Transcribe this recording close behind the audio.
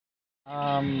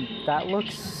That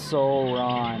looks so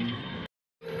wrong.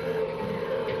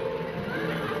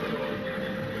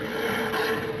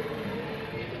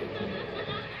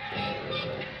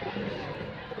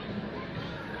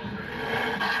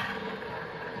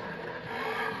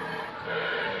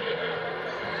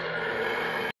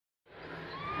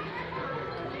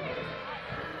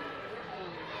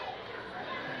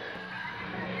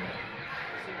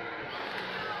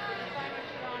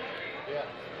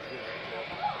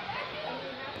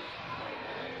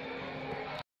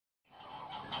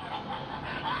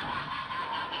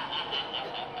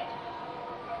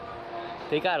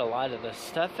 They got a lot of the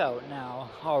stuff out now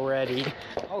already.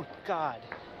 Oh God.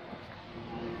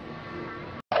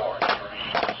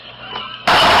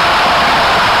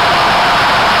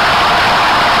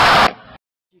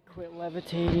 She quit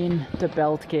levitating. The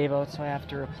belt gave out, so I have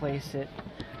to replace it.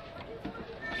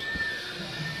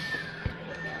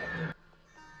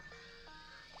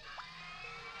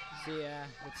 So yeah,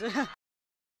 it's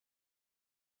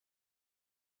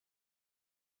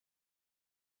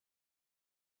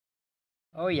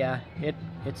oh yeah, it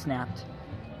snapped.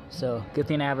 So good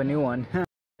thing I have a new one.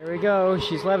 There we go,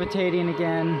 she's levitating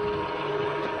again. Oh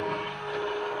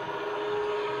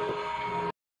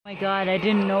my God, I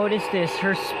didn't notice this.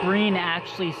 Her spring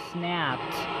actually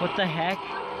snapped. What the heck?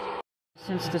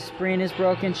 Since the spring is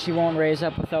broken, she won't raise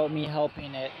up without me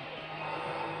helping it.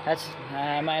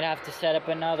 I might have to set up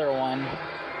another one.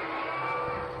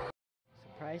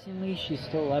 Surprisingly, she's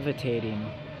still levitating.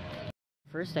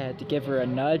 First I had to give her a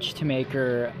nudge to make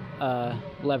her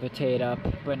levitate up,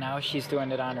 but now she's doing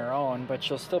it on her own, but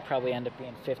she'll still probably end up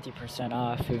being 50%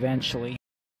 off eventually.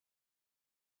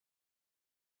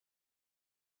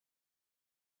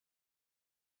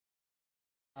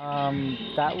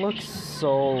 That looks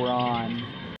so wrong.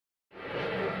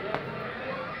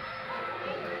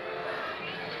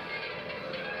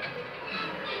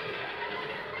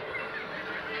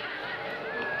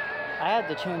 I had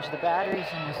to change the batteries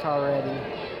in this already.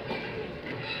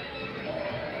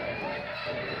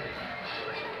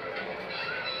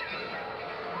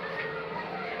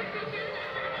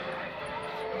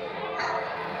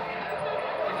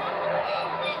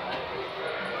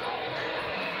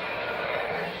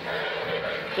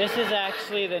 This is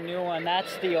actually the new one.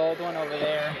 That's the old one over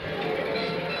there.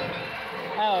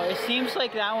 Oh, it seems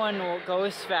like that one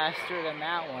goes faster than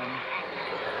that one.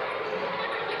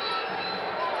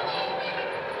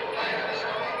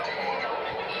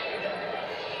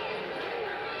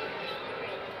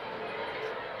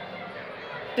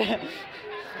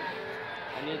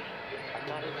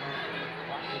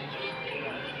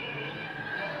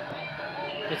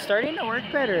 It's starting to work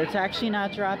better. It's actually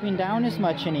not dropping down as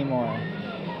much anymore.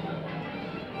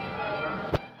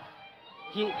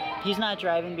 He's not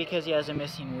driving because he has a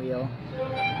missing wheel.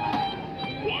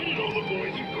 Why did all the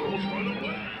boys and girls run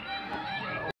away?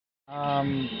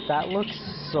 That looks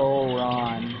so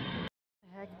wrong. What the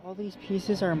heck? All these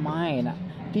pieces are mine.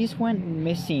 These went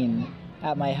missing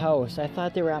at my house. I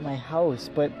thought they were at my house,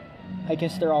 but I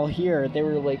guess they're all here. They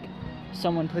were like,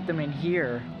 someone put them in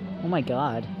here. Oh my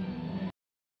God.